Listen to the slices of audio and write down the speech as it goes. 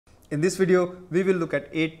In this video, we will look at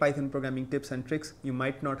 8 Python programming tips and tricks you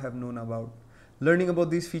might not have known about. Learning about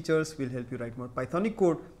these features will help you write more Pythonic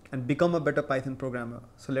code and become a better Python programmer.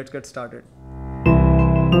 So let's get started.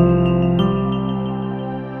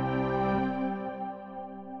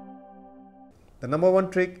 The number one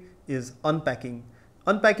trick is unpacking.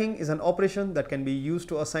 Unpacking is an operation that can be used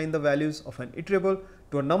to assign the values of an iterable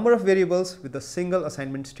to a number of variables with a single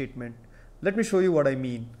assignment statement. Let me show you what I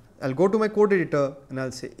mean. I'll go to my code editor and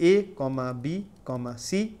I'll say a, b,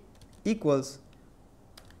 c equals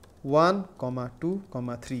 1, 2,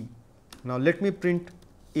 3. Now let me print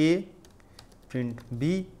a, print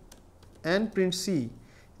b and print c,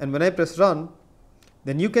 and when I press run,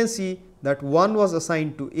 then you can see that 1 was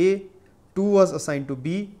assigned to a, 2 was assigned to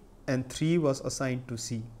b and 3 was assigned to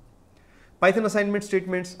c. Python assignment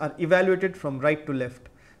statements are evaluated from right to left.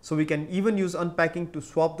 So we can even use unpacking to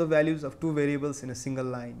swap the values of two variables in a single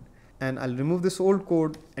line. And I'll remove this old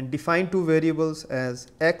code and define two variables as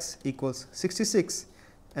x equals 66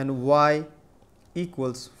 and y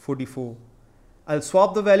equals 44. I'll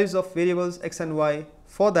swap the values of variables x and y.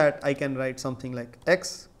 For that, I can write something like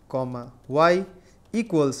x, y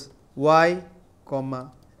equals y,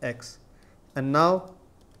 x. And now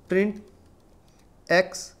print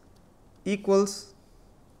x equals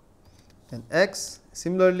and x.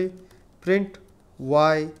 Similarly, print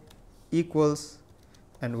y equals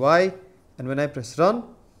and y, and when I press run,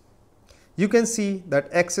 you can see that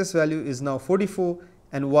x's value is now 44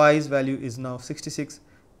 and y's value is now 66,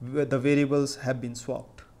 where the variables have been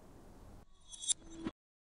swapped.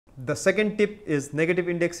 The second tip is negative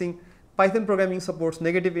indexing. Python programming supports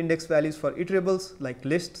negative index values for iterables like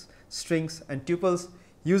lists, strings and tuples.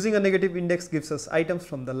 Using a negative index gives us items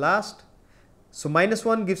from the last. So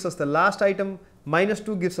 -1 gives us the last item,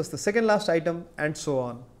 -2 gives us the second last item, and so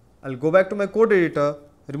on. I'll go back to my code editor,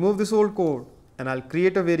 remove this old code, and I'll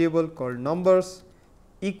create a variable called numbers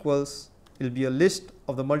equals, it will be a list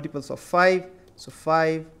of the multiples of 5. So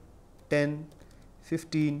 5, 10,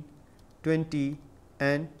 15, 20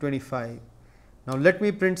 and 25. Now let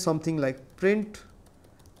me print something like print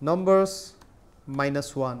numbers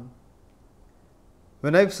 -1.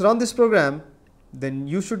 When I run this program, then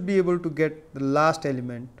you should be able to get the last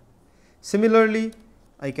element. Similarly,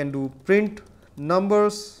 I can do print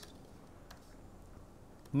numbers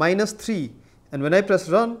 -3, and when I press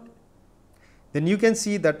run, then you can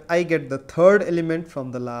see that I get the third element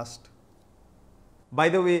from the last. By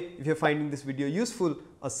the way, if you're finding this video useful,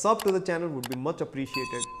 a sub to the channel would be much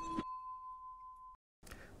appreciated.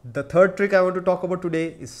 The third trick I want to talk about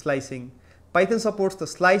today is slicing. Python supports the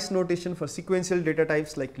slice notation for sequential data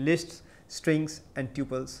types like lists, strings and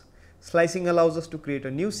tuples. Slicing allows us to create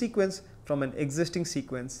a new sequence from an existing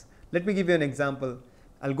sequence. Let me give you an example.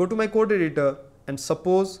 I'll go to my code editor and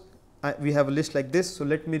suppose we have a list like this. So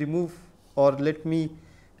let me remove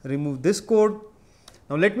this code.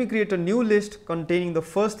 Now let me create a new list containing the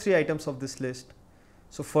first 3 items of this list.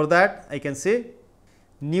 So for that, I can say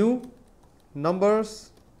new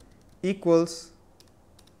numbers equals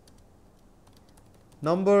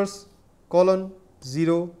numbers colon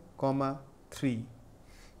 0, 3.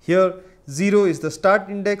 Here 0 is the start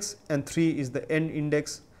index and 3 is the end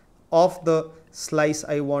index of the slice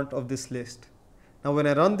I want of this list. Now when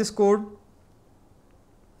I run this code,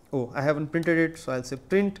 I haven't printed it, so I'll say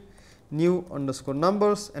print new underscore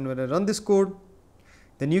numbers, and when I run this code,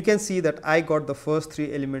 then you can see that I got the first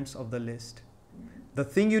 3 elements of the list. The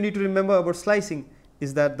thing you need to remember about slicing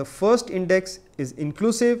is that the first index is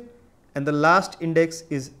inclusive and the last index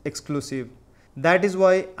is exclusive. That is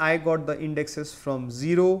why I got the indexes from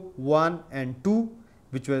 0, 1 and 2,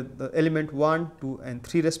 which were the element 1, 2 and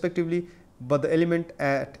 3 respectively, but the element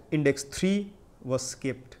at index 3 was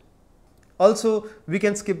skipped. Also, we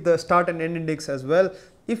can skip the start and end index as well.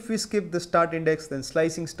 If we skip the start index, then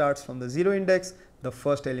slicing starts from the 0 index, the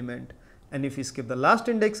first element, and if we skip the last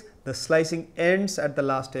index, the slicing ends at the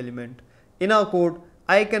last element. In our code,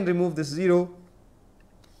 I can remove this 0,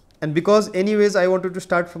 and because anyways I wanted to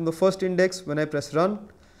start from the first index, when I press run,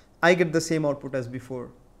 I get the same output as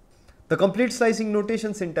before. The complete slicing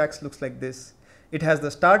notation syntax looks like this. It has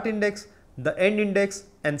the start index, the end index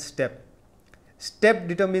and step. Step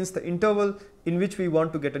determines the interval in which we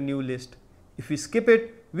want to get a new list. If we skip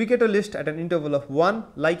it, we get a list at an interval of 1,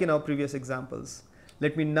 like in our previous examples.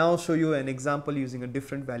 Let me now show you an example using a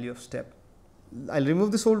different value of step. I'll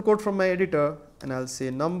remove this old code from my editor and I'll say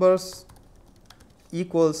numbers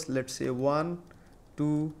equals, let's say 1,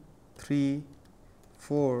 2, 3,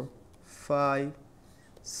 4, 5,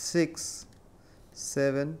 6,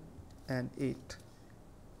 7 and 8.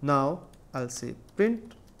 Now I'll say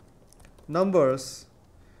print numbers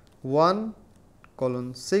 1,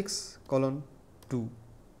 colon 6 colon 2.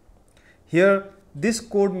 Here this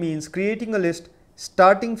code means creating a list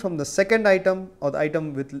starting from the second item or the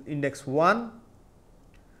item with index 1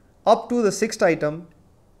 up to the 6th item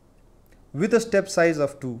with a step size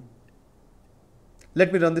of 2.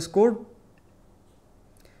 Let me run this code.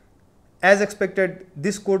 As expected,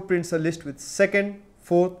 this code prints a list with 2nd,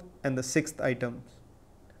 4th and the 6th items.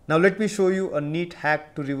 Now let me show you a neat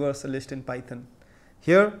hack to reverse a list in Python.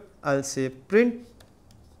 Here I'll say print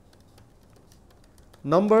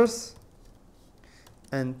numbers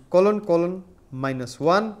and colon colon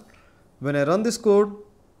 -1. When I run this code,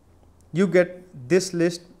 you get this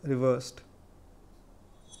list reversed.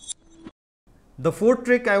 The fourth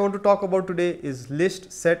trick I want to talk about today is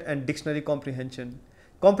list, set and dictionary comprehension.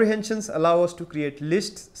 Comprehensions allow us to create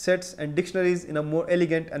lists, sets and dictionaries in a more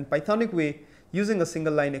elegant and Pythonic way using a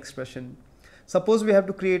single line expression. Suppose we have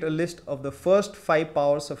to create a list of the first 5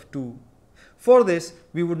 powers of 2. For this,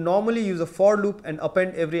 we would normally use a for loop and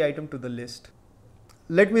append every item to the list.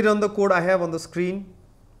 Let me run the code I have on the screen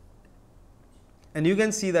and you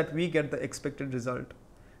can see that we get the expected result.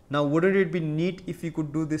 Now wouldn't it be neat if we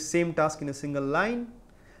could do this same task in a single line?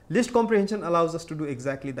 List comprehension allows us to do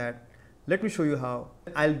exactly that. Let me show you how.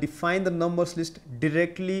 I'll define the numbers list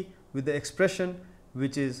directly with the expression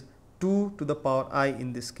which is 2 to the power I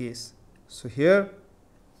in this case. So here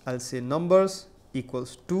I'll say numbers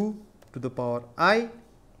equals 2 to the power I.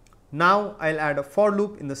 Now I'll add a for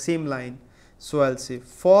loop in the same line. So I'll say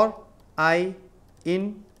for I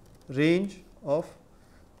in range of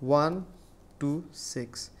 1 to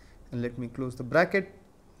 6 and let me close the bracket.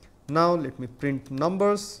 Now let me print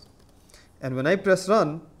numbers and when I press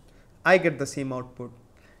run, I get the same output.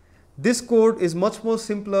 This code is much more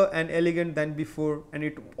simpler and elegant than before and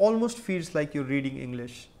it almost feels like you're reading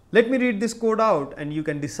English. Let me read this code out and you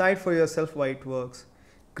can decide for yourself why it works.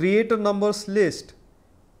 Create a numbers list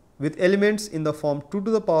with elements in the form 2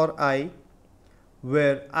 to the power I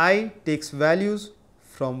where I takes values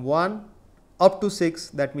from 1 up to 6,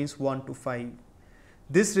 that means 1 to 5.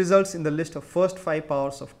 This results in the list of first 5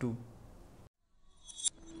 powers of 2.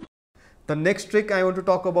 The next trick I want to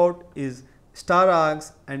talk about is star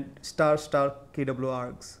args and star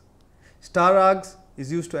kwargs. Star args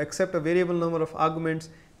is used to accept a variable number of arguments.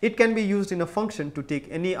 It can be used in a function to take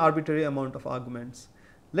any arbitrary amount of arguments.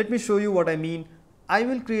 Let me show you what I mean. I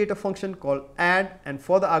will create a function called add and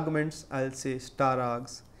for the arguments I'll say star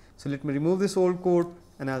args. So let me remove this old code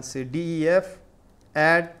and I'll say def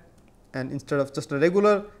add and instead of just a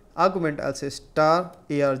regular argument I'll say star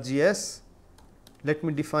args. Let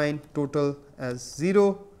me define total as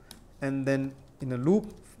 0 and then in a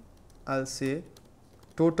loop I'll say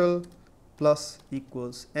total plus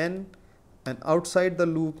equals n and outside the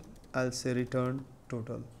loop I'll say return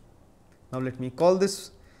total. Now let me call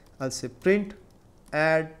this. I'll say print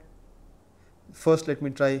add. First let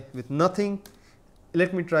me try with nothing.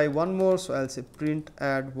 Let me try one more. So I'll say print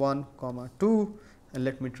add 1 comma 2 and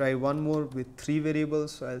let me try one more with 3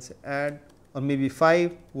 variables. So I'll say add or maybe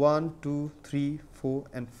 5 1 2 3 4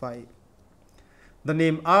 and 5. The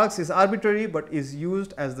name args is arbitrary but is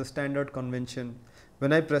used as the standard convention.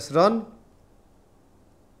 When I press run,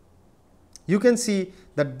 you can see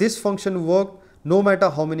that this function worked no matter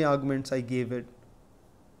how many arguments I gave it.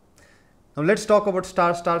 Now let's talk about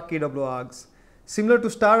star kwargs. Similar to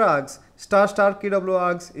star args, star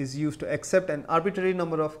kwargs is used to accept an arbitrary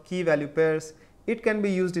number of key value pairs. It can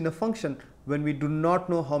be used in a function when we do not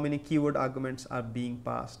know how many keyword arguments are being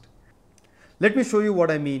passed. Let me show you what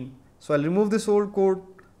I mean. So I'll remove this old code.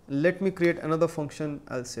 Let me create another function.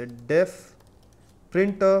 I'll say def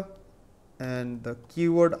printer and the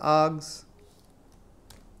keyword args.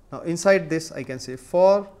 Now inside this I can say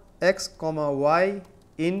for x comma y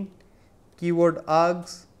in keyword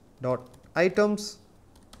args dot items.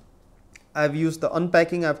 I've used the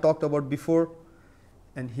unpacking I've talked about before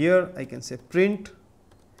and here I can say print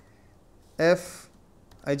f.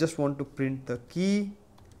 I just want to print the key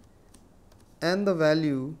and the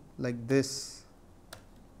value like this.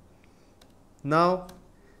 Now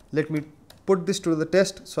let me put this to the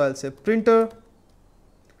test. So I'll say printer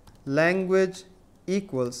language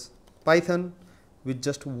equals Python with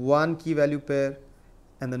just one key value pair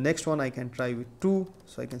and the next one I can try with 2.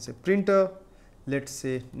 So I can say printer, let's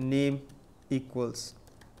say name equals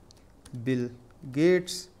Bill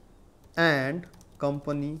Gates and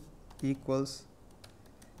company equals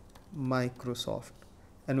Microsoft.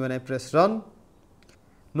 And when I press run,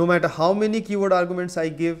 no matter how many keyword arguments I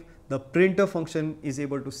give, the printer function is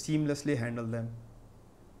able to seamlessly handle them.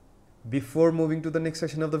 Before moving to the next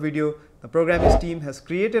section of the video, the Programiz team has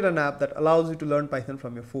created an app that allows you to learn Python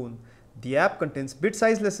from your phone. The app contains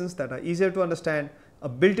bit-sized lessons that are easier to understand, a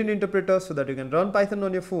built-in interpreter so that you can run Python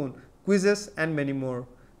on your phone, quizzes, and many more.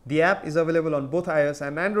 The app is available on both iOS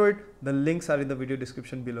and Android. The links are in the video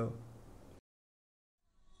description below.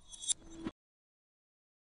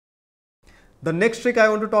 The next trick I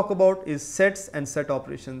want to talk about is sets and set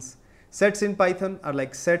operations. Sets in Python are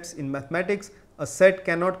like sets in mathematics. A set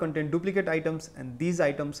cannot contain duplicate items, and these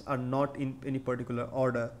items are not in any particular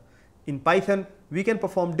order. In Python, we can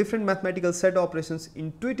perform different mathematical set operations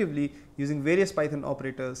intuitively using various Python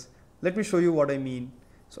operators. Let me show you what I mean.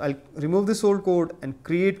 So I'll remove this old code and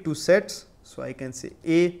create two sets. So I can say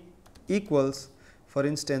A equals, for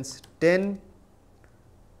instance, 10,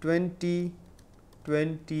 20,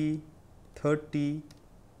 20, 30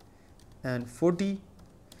 and 40,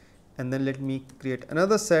 and then let me create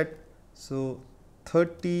another set. So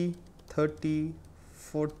 30, 30,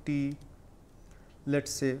 40,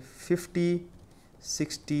 let's say 50,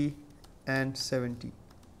 60 and 70.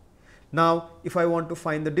 Now if I want to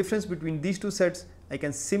find the difference between these two sets, I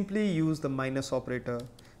can simply use the minus operator.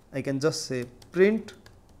 I can just say print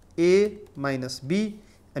A minus B,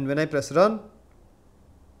 and when I press run,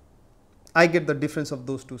 I get the difference of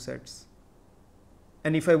those two sets.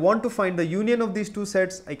 And if I want to find the union of these two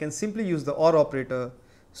sets, I can simply use the OR operator.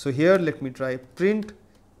 So here let me try print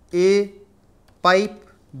A pipe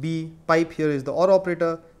B. Pipe here is the OR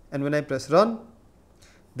operator, and when I press run,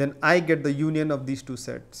 then I get the union of these two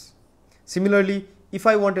sets. Similarly, if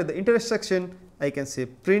I wanted the intersection, I can say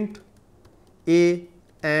print A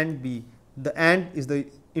and B. The AND is the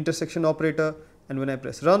intersection operator, and when I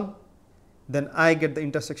press run, then I get the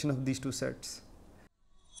intersection of these two sets.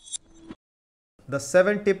 The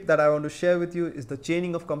seventh tip that I want to share with you is the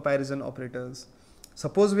chaining of comparison operators.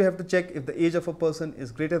 Suppose we have to check if the age of a person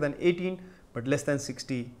is greater than 18 but less than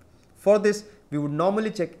 60. For this, we would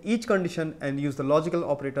normally check each condition and use the logical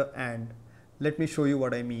operator AND. Let me show you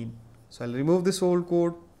what I mean. So I'll remove this old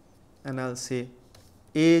code and I'll say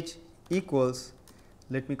age equals,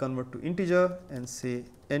 let me convert to integer and say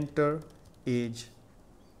enter age.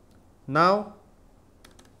 Now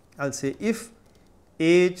I'll say if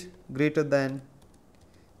age greater than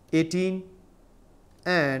 18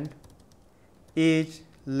 and age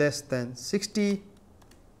less than 60,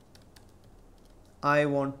 I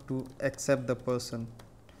want to accept the person.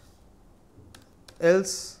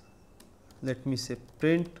 Else, let me say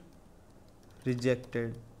print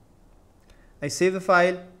rejected. I save the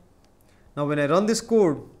file. Now when I run this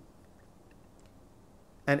code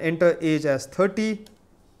and enter age as 30,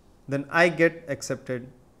 then I get accepted.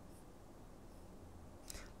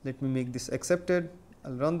 Let me make this accepted.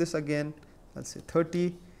 I'll run this again. I'll say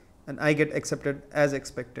 30 and I get accepted as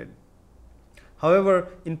expected. However,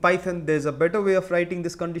 in Python there is a better way of writing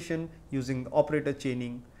this condition using the operator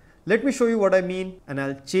chaining. Let me show you what I mean, and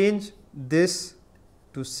I'll change this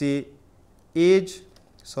to say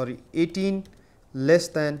 18 less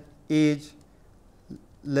than age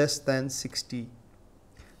less than 60.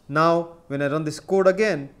 Now when I run this code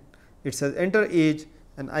again, it says enter age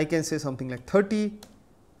and I can say something like 30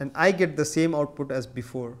 and I get the same output as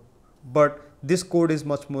before, but this code is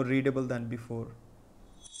much more readable than before.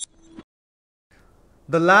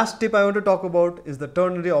 The last tip I want to talk about is the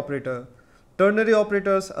ternary operator. Ternary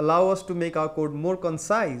operators allow us to make our code more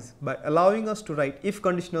concise by allowing us to write if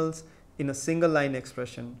conditionals in a single line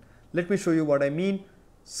expression. Let me show you what I mean.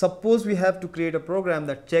 Suppose we have to create a program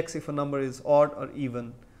that checks if a number is odd or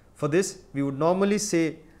even. For this, we would normally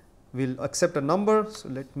say we'll accept a number. So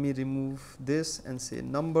let me remove this and say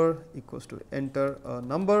number equals to enter a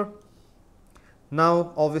number.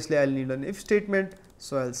 Now obviously I'll need an if statement.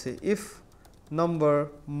 So I'll say if number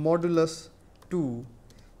modulus 2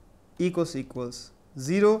 equals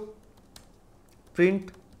 0,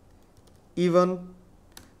 print even,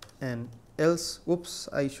 and else, oops,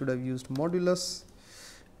 I should have used modulus,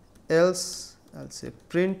 else I'll say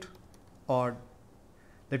print odd.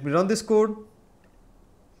 Let me run this code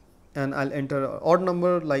and I'll enter an odd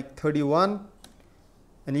number like 31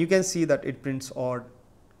 and you can see that it prints odd.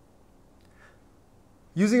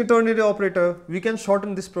 Using a ternary operator, we can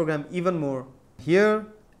shorten this program even more. Here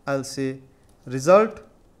I'll say result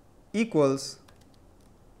equals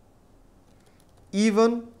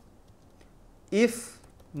even if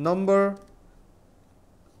number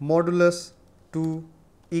modulus 2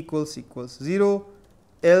 equals 0,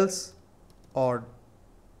 else odd.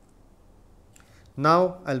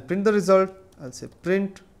 Now I'll print the result. I'll say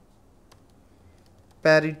print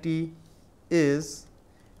parity is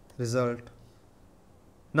result.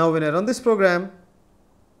 Now when I run this program,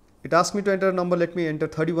 it asks me to enter a number. Let me enter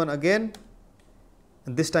 31 again,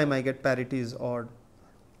 and this time I get parity is odd.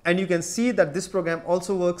 And you can see that this program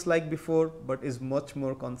also works like before but is much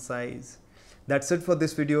more concise. That's it for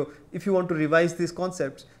this video. If you want to revise these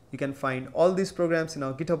concepts, you can find all these programs in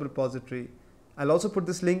our GitHub repository. I'll also put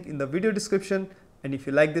this link in the video description, and if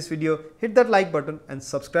you like this video, hit that like button and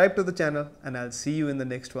subscribe to the channel, and I'll see you in the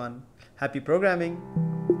next one. Happy programming!